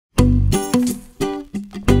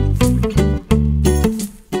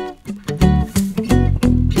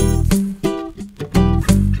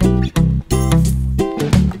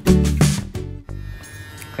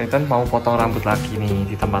Clayton mau potong rambut lagi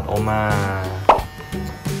nih di tempat Oma.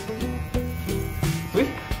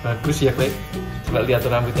 Wih, bagus ya Clay. Coba lihat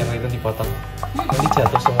tuh rambut yang Clayton dipotong. Nanti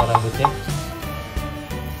jatuh semua rambutnya.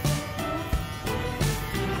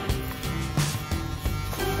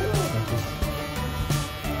 Bagus.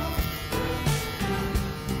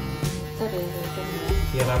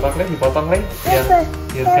 Biar apa Clay? Dipotong Clay?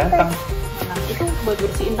 Biar ganteng. Nah, itu buat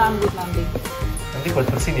bersihin rambut nanti. Nanti buat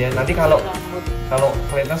bersihin ya. Nanti kalau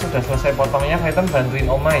Clayton sudah selesai potongnya, Clayton bantuin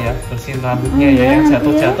Oma ya bersihin rambutnya ya. Yang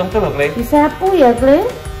jatuh-jatuh tuh loh Clay. Disapu ya Clay.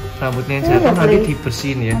 Rambutnya yang jatuh nanti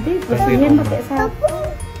dibersihin ya. Nanti bersihin pakai sapu.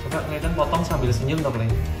 Coba Clayton potong sambil senyum tuh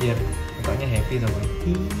Clay. Biar mukanya happy tuh Clay.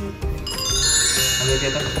 Ambil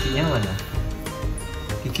Clayton giginya mana?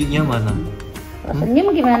 Giginya mana? Senyum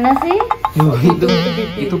gimana sih? Oh,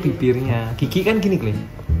 itu bibirnya. Gigi kan gini Clay.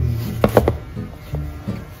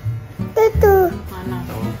 Mana?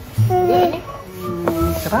 Ini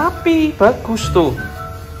rapi, bagus tuh.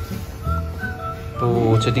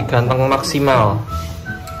 Tuh, jadi ganteng maksimal.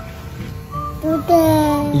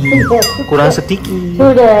 Kurang sedikit.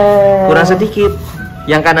 Sudah. Kurang sedikit.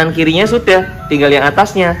 Yang kanan kirinya sudah, tinggal yang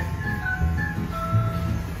atasnya.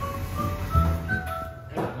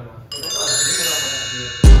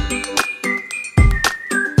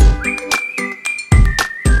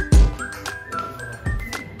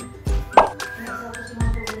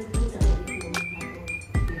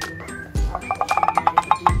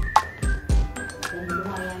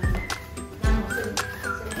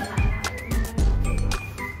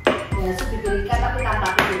 Tapi tanpa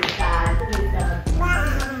diberikan itu mirip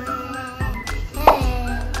banget.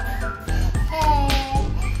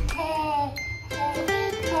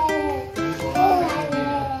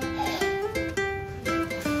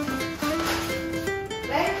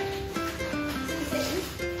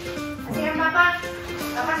 Kasihkan papa.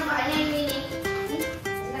 Papa sukanya ini nih.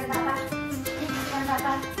 Kasihkan papa. Kasihkan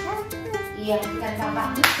papa. Iya, kasihkan papa.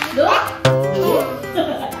 Loh.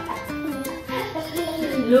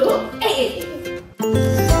 Loh.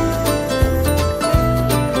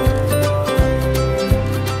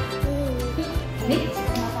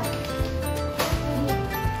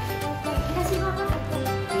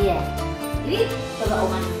 Iya, jadi coba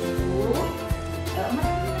Oma dulu,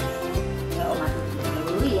 Oma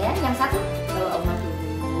dulu ya. Yang satu coba Oma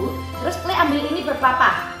dulu. Terus Clay ambil ini buat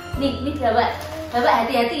papa. Nih bawa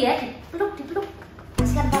hati-hati ya. Dipeluk.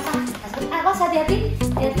 Kasihkan papa. Kasihkan awas hati-hati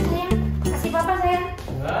sayang. Kasih papa sayang.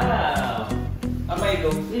 Wow, apa itu?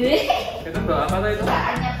 Kita bawa apa itu?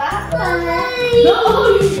 Bahannya papa.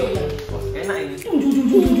 Wah, enak ini.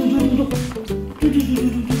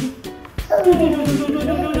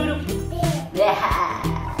 Ya,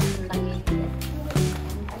 senang itu ya.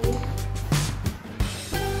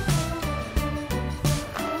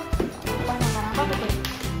 Apa tuh?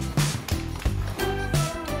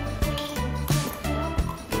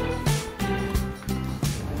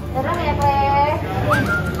 Terang ya, Clay.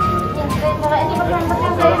 Kalau ini pegang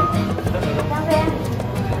Clay. Pegang ya.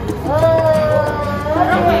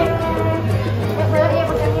 Terang ya. Ya,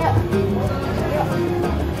 pegang ya.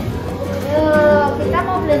 Yuk, kita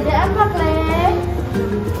mau belanja apa, Clay?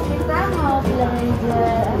 Kita mau belanja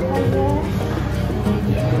apa ya?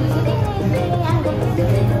 Ini, anggap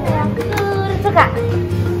ini. Suka?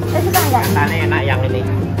 Suka enggak? Rasanya enak yang ini.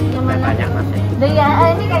 Yang mana? Banyak masih. Ya,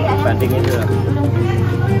 ini kayaknya. Bandingin dulu.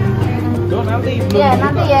 Tuh nanti. Iya,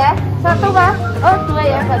 nanti ya. Satu, Pak. Oh, dua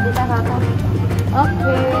ya, Mbak kita satu.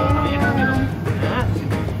 Oke.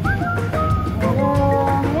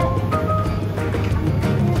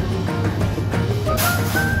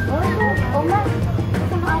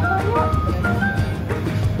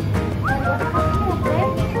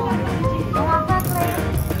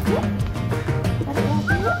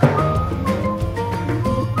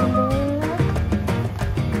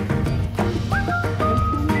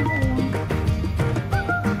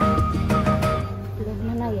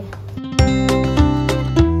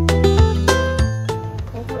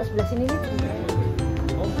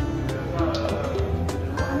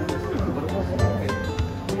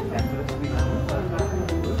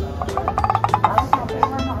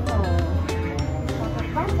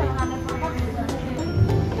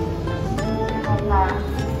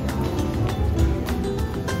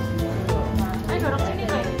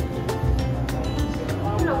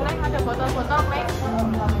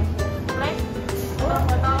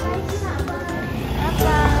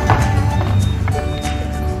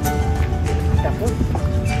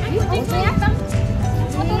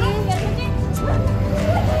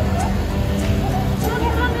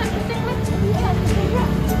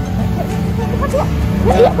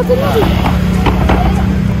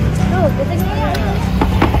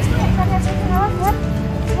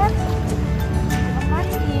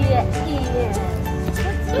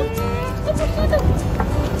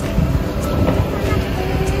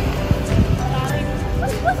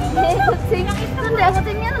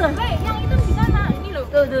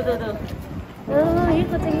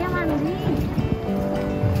 kucingnya mandi.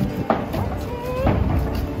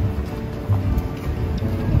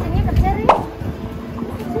 Kucingnya kejar ya.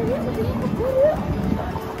 Kucingnya kejar ya.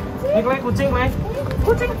 Ini Clay, kucing, Clay.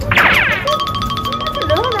 Kucing.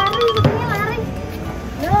 Loh, lari, kucingnya lari.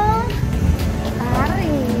 Loh,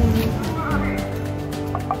 lari.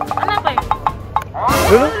 Kenapa ya?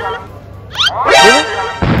 Dulu.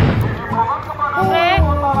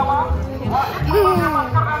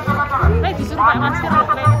 Disuruh pakai masker loh,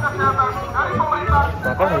 Clay.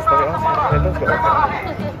 Papa harus pakai masker. Itu enggak apa-apa.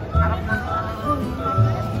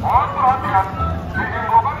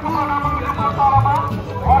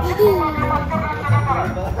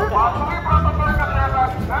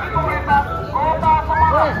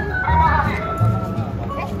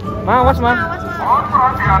 Awas, Ma.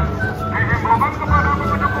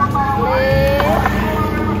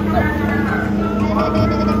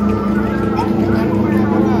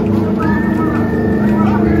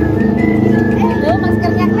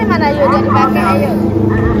 Maskernya Clay mana? Ayo, jangan dipakai, ayo.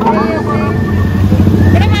 Ayo, Clay.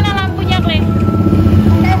 Ini mana lampunya, Clay?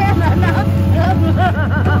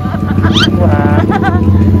 Wah.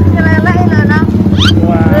 Nyelelek ini, anak.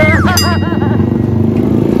 Wah.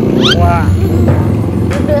 Wah.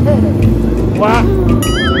 Wah.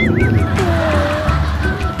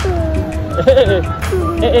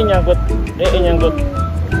 Nyangkut. Nyangkut.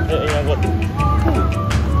 Nyangkut.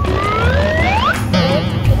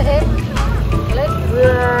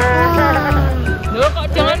 Loh, kok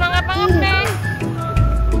jangan mangap-mangap, Neng?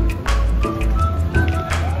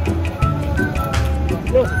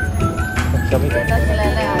 Loh. Siapa itu?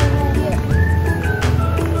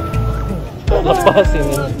 Kok lepas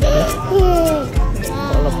ini?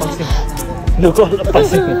 Kok lepas ini? Loh, kok lepas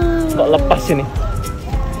ini? Kok lepas ini?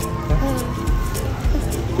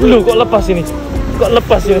 Loh, kok lepas ini? Kok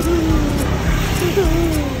lepas ini?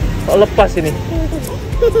 Kok lepas ini?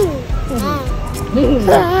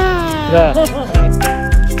 Enggak.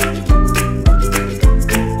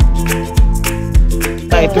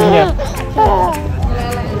 Nah, itunya.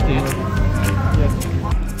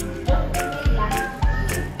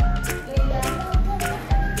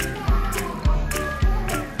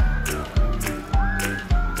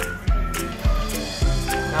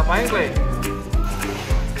 Ngapain, Clay?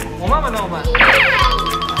 Oma mana, Oma?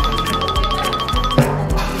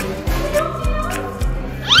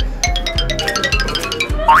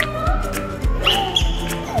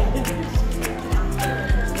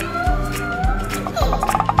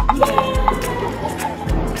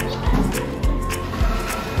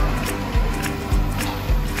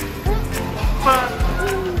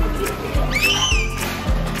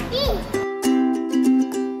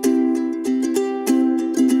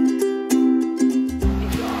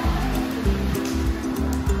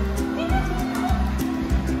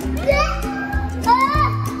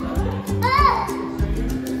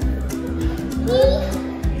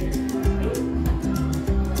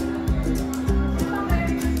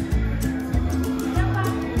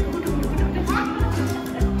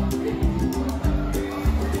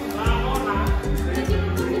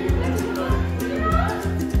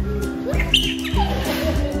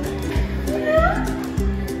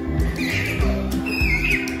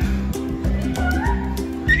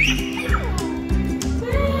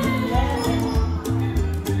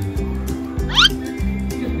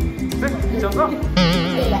 Jongkok.